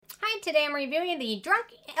Today I'm reviewing the Drunk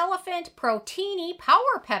Elephant Proteini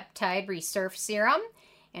Power Peptide Resurf Serum.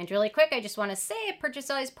 And really quick, I just want to say I purchase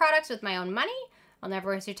all these products with my own money. I'll never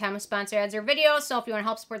waste your time with sponsor ads or videos, so if you want to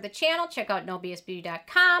help support the channel, check out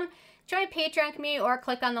nobsbeauty.com, join Patreon community, or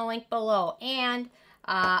click on the link below. And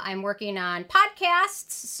I'm working on podcasts,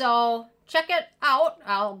 so check it out.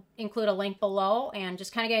 I'll include a link below and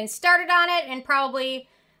just kind of getting started on it, and probably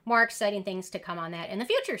more exciting things to come on that in the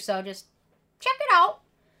future. So just check it out.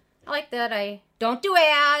 I like that I don't do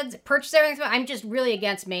ads, purchase everything. I'm just really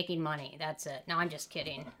against making money. That's it. No, I'm just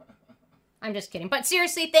kidding. I'm just kidding. But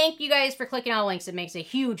seriously, thank you guys for clicking on the links. It makes a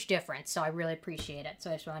huge difference, so I really appreciate it.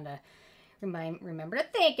 So I just wanted to remember to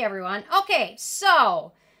thank everyone. Okay,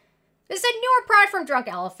 so this is a newer product from Drunk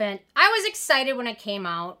Elephant. I was excited when it came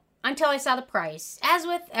out until I saw the price. As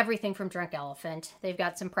with everything from Drunk Elephant, they've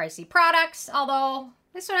got some pricey products, although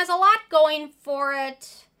this one has a lot going for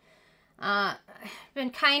it. I've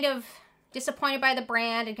been kind of disappointed by the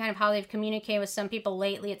brand and kind of how they've communicated with some people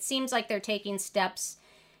lately. It seems like they're taking steps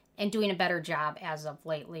and doing a better job as of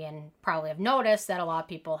lately, and probably have noticed that a lot of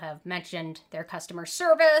people have mentioned their customer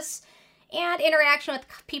service and interaction with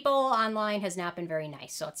people online has not been very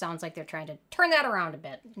nice. So it sounds like they're trying to turn that around a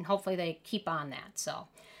bit, and hopefully they keep on that. So,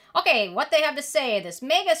 okay, what they have to say: this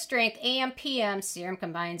Mega Strength AM/PM serum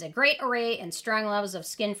combines a great array and strong levels of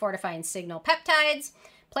skin fortifying signal peptides,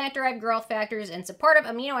 plant-derived growth factors, and supportive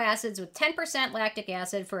amino acids with 10% lactic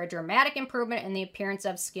acid for a dramatic improvement in the appearance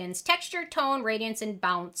of skin's texture, tone, radiance, and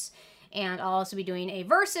bounce. And I'll also be doing a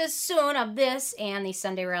versus soon of this and the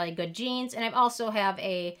Sunday Rally Good Genes. And I also have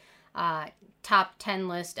a top 10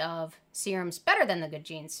 list of serums better than the Good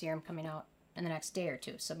Genes serum coming out in the next day or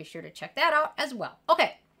two. So be sure to check that out as well.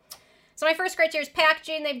 Okay, so my first criteria is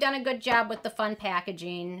packaging. They've done a good job with the fun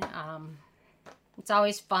packaging. It's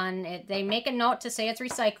always fun. They make a note to say it's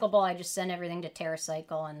recyclable. I just send everything to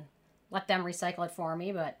TerraCycle and let them recycle it for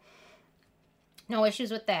me, but no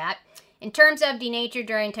issues with that. In terms of denatured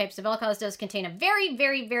drying types of alcohol, this does contain a very,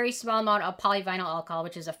 very, very small amount of polyvinyl alcohol,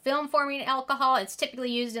 which is a film-forming alcohol. It's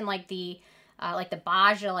typically used in like the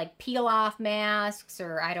Baja, like peel-off masks,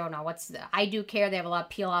 or I don't know, I Do Care. They have a lot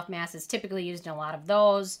of peel-off masks. It's typically used in a lot of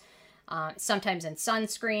those, sometimes in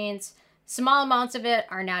sunscreens. Small amounts of it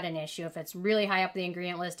are not an issue. If it's really high up the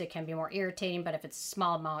ingredient list, it can be more irritating, but if it's a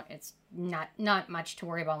small amount, it's not much to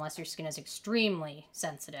worry about unless your skin is extremely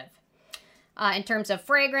sensitive. In terms of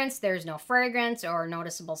fragrance, there's no fragrance or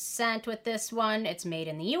noticeable scent with this one. It's made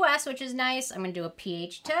in the U.S., which is nice. I'm going to do a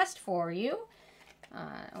pH test for you.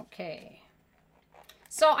 Okay.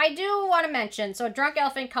 So I do want to mention, so Drunk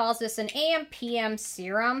Elephant calls this an AM/PM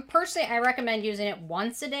serum. Personally, I recommend using it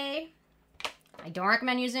once a day. I don't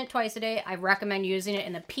recommend using it twice a day. I recommend using it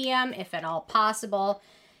in the PM if at all possible.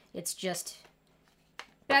 It's just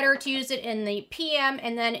better to use it in the PM,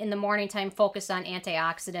 and then in the morning time focus on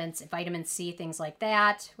antioxidants, vitamin C, things like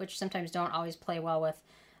that, which sometimes don't always play well with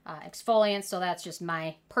exfoliants. So that's just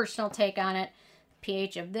my personal take on it.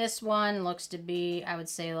 pH of this one looks to be, I would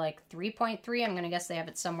say, like 3.3. I'm going to guess they have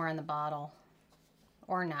it somewhere in the bottle.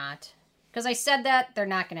 Or not. Because I said that, they're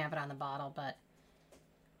not going to have it on the bottle, but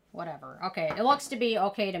whatever. Okay, it looks to be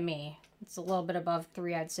okay to me. It's a little bit above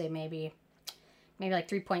 3, I'd say maybe like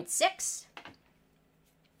 3.6.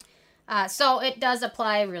 So it does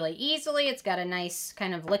apply really easily. It's got a nice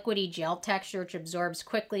kind of liquidy gel texture, which absorbs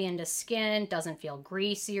quickly into skin. Doesn't feel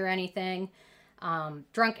greasy or anything.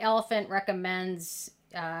 Drunk Elephant recommends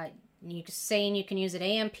saying you can use it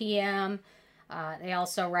AM/PM. They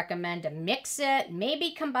also recommend to mix it,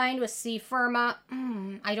 maybe combined with C-Firma.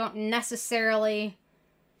 I don't necessarily,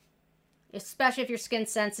 especially if your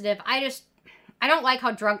skin's sensitive. I don't like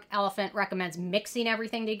how Drunk Elephant recommends mixing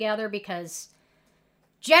everything together, because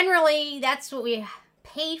generally that's what we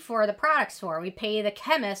pay for the products for. We pay the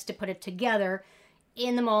chemist to put it together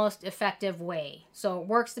in the most effective way, so it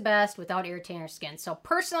works the best without irritating our skin. So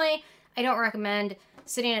personally, I don't recommend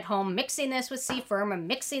sitting at home mixing this with C-Firma,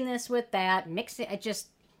 mixing this with that,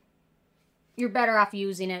 you're better off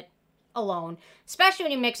using it alone, especially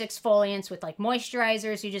when you mix exfoliants with like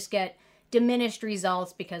moisturizers. You just get diminished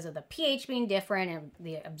results because of the pH being different, and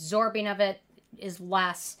the absorbing of it is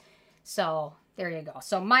less. So there you go.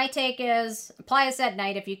 So my take is apply this at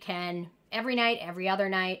night if you can. Every night, every other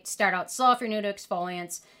night. Start out slow if you're new to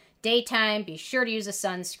exfoliants. Daytime, be sure to use a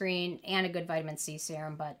sunscreen and a good vitamin C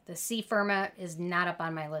serum, but the C-Firma is not up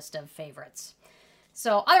on my list of favorites.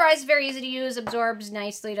 So otherwise, very easy to use, absorbs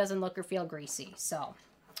nicely, doesn't look or feel greasy. So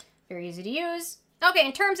very easy to use. Okay,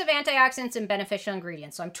 in terms of antioxidants and beneficial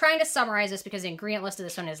ingredients, so I'm trying to summarize this because the ingredient list of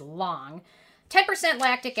this one is long. 10%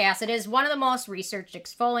 lactic acid is one of the most researched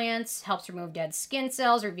exfoliants, helps remove dead skin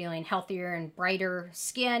cells, revealing healthier and brighter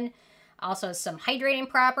skin. Also has some hydrating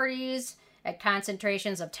properties. At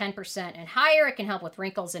concentrations of 10% and higher, it can help with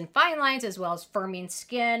wrinkles and fine lines as well as firming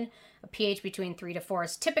skin. A pH between 3 to 4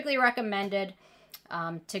 is typically recommended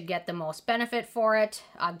to get the most benefit for it.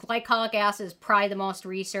 Glycolic acid is probably the most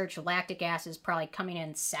researched. Lactic acid is probably coming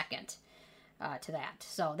in second to that.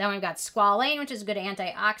 So then we've got squalane, which is a good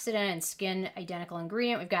antioxidant and skin identical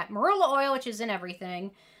ingredient. We've got marula oil, which is in everything.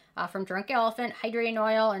 From Drunk Elephant, hydrating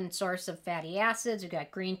oil and source of fatty acids. We've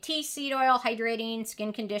got green tea seed oil, hydrating,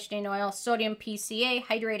 skin conditioning oil, sodium PCA,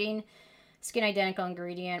 hydrating, skin identical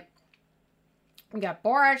ingredient. We've got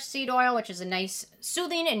borage seed oil, which is a nice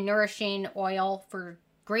soothing and nourishing oil,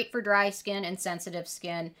 great for dry skin and sensitive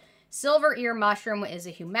skin. Silver ear mushroom is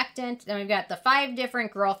a humectant. Then we've got the 5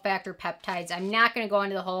 different growth factor peptides. I'm not going to go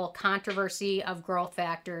into the whole controversy of growth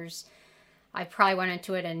factors. I probably went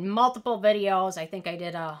into it in multiple videos. I think I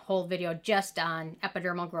did a whole video just on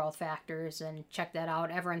epidermal growth factors, and check that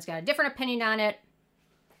out. Everyone's got a different opinion on it,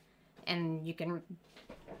 and you can,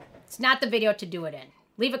 it's not the video to do it in.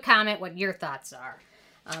 Leave a comment what your thoughts are.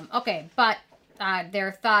 Okay, but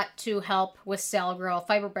they're thought to help with cell growth,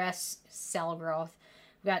 fibroblast cell growth.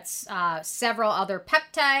 We've got several other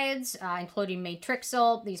peptides, including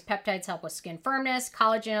matrixyl. These peptides help with skin firmness,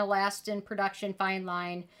 collagen, elastin production, fine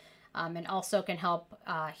line, and also can help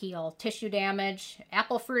heal tissue damage.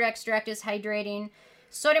 Apple fruit extract is hydrating.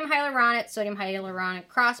 Sodium hyaluronic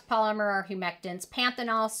cross-polymer are humectants.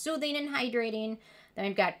 Panthenol, soothing and hydrating. Then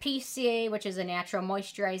we've got PCA, which is a natural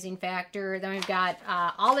moisturizing factor. Then we've got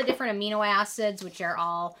all the different amino acids, which are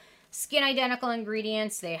all skin identical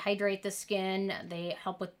ingredients. They hydrate the skin. They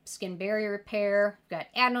help with skin barrier repair. We've got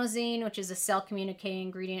adenosine, which is a cell communicating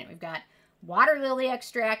ingredient. We've got water lily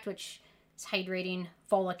extract, which is hydrating.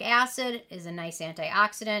 Folic acid is a nice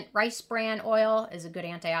antioxidant. Rice bran oil is a good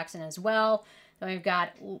antioxidant as well. Then we've got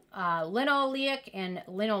linoleic and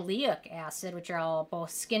linoleic acid, which are all both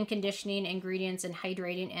skin conditioning ingredients and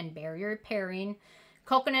hydrating and barrier repairing.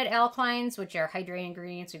 Coconut alkynes, which are hydrating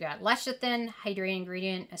ingredients. We've got lecithin, hydrating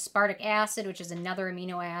ingredient. Aspartic acid, which is another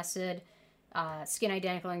amino acid, skin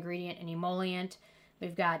identical ingredient and emollient.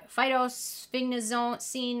 We've got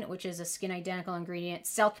phytosphingosine, which is a skin identical ingredient,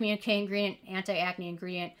 cell communicating ingredient, anti-acne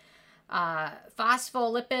ingredient.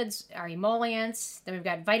 Phospholipids are emollients. Then we've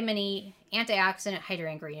got vitamin E, antioxidant,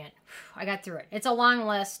 hydrating ingredient. I got through it. It's a long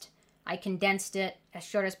list. I condensed it as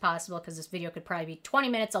short as possible because this video could probably be 20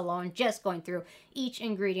 minutes alone just going through each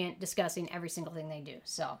ingredient, discussing every single thing they do.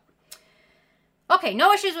 So, okay,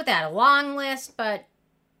 no issues with that. A long list, but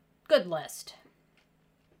good list.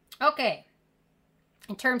 Okay.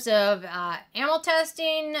 In terms of animal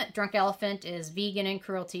testing, Drunk Elephant is vegan and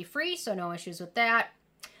cruelty-free, so no issues with that.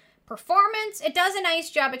 Performance, it does a nice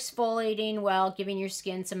job exfoliating well, giving your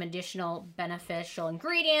skin some additional beneficial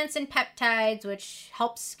ingredients and peptides, which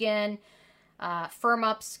help skin, firm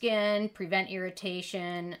up skin, prevent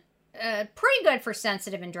irritation. Pretty good for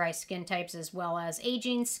sensitive and dry skin types as well as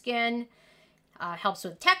aging skin. Helps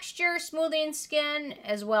with texture, smoothing skin,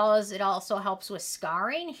 as well as it also helps with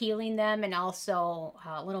scarring, healing them, and also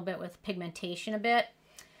a little bit with pigmentation a bit.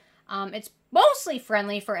 It's mostly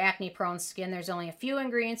friendly for acne-prone skin. There's only a few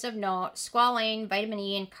ingredients of note: squalane, vitamin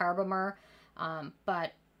E, and carbomer.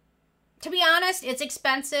 But to be honest, it's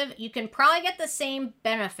expensive. You can probably get the same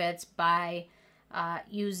benefits by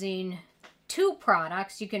using 2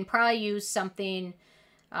 products. You can probably use something,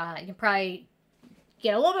 you can probably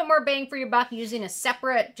get a little bit more bang for your buck using a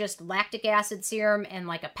separate just lactic acid serum and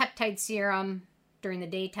like a peptide serum during the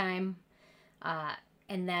daytime.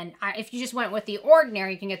 And then if you just went with the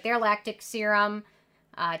ordinary, you can get their lactic serum,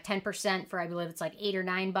 10% for, I believe it's like $8 or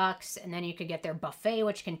 $9. And then you could get their buffet,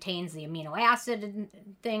 which contains the amino acid and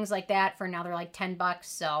things like that, for another like $10.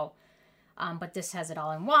 So, but this has it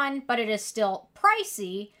all in one, but it is still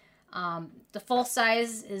pricey. The full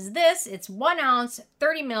size is this. It's 1 ounce,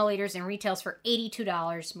 30 milliliters, and retails for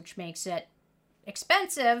 $82, which makes it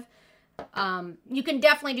expensive. You can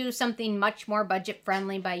definitely do something much more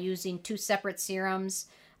budget-friendly by using 2 separate serums.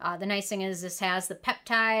 The nice thing is this has the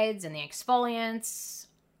peptides and the exfoliants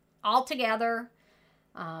all together.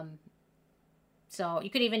 So you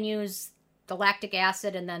could even use the lactic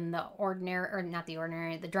acid and then the ordinary, or not the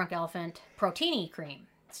ordinary, the Drunk Elephant Protini cream.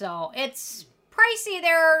 So it's pricey.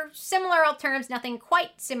 There are similar alternatives, nothing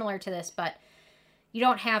quite similar to this, but you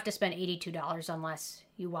don't have to spend $82 unless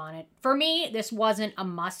you want it. For me, this wasn't a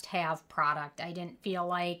must-have product. I didn't feel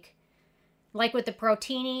like with the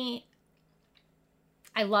Protini,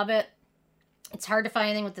 I love it. It's hard to find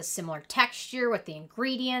anything with a similar texture, with the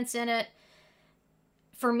ingredients in it.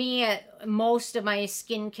 For me, most of my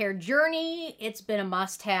skincare journey, it's been a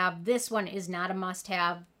must-have. This one is not a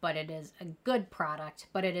must-have, but it is a good product,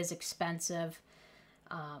 but it is expensive.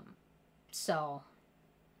 So,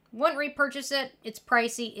 wouldn't repurchase it. It's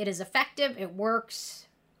pricey. It is effective. It works.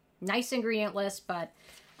 Nice ingredient list, but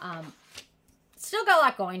still got a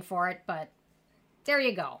lot going for it, but there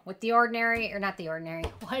you go. With The Ordinary, or not The Ordinary.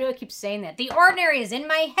 Why do I keep saying that? The Ordinary is in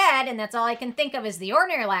my head, and that's all I can think of is The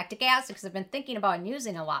Ordinary lactic acid, because I've been thinking about and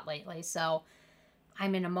using a lot lately, so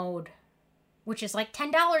I'm in a mode, which is like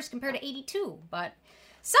 $10 compared to $82, but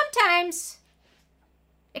sometimes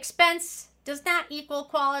expense does not equal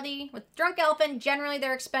quality. With Drunk Elephant, generally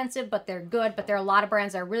they're expensive, but they're good, but there are a lot of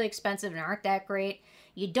brands that are really expensive and aren't that great.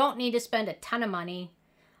 You don't need to spend a ton of money.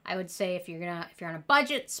 I would say if you're on a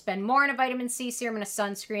budget, spend more on a vitamin C serum and a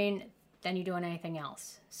sunscreen than you do on anything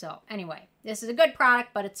else. So anyway, this is a good product,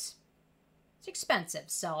 but it's expensive.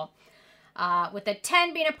 So with a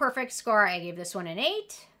 10 being a perfect score, I gave this one an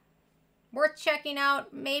 8. Worth checking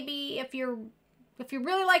out. Maybe if you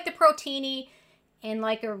really like the Protini and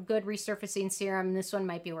like a good resurfacing serum, this one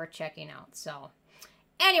might be worth checking out. So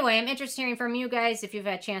anyway, I'm interested in hearing from you guys if you've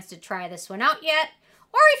had a chance to try this one out yet.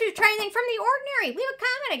 Or if you've tried anything from The Ordinary, leave a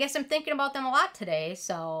comment. I guess I'm thinking about them a lot today.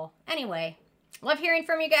 So anyway, love hearing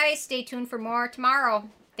from you guys. Stay tuned for more tomorrow.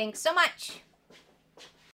 Thanks so much.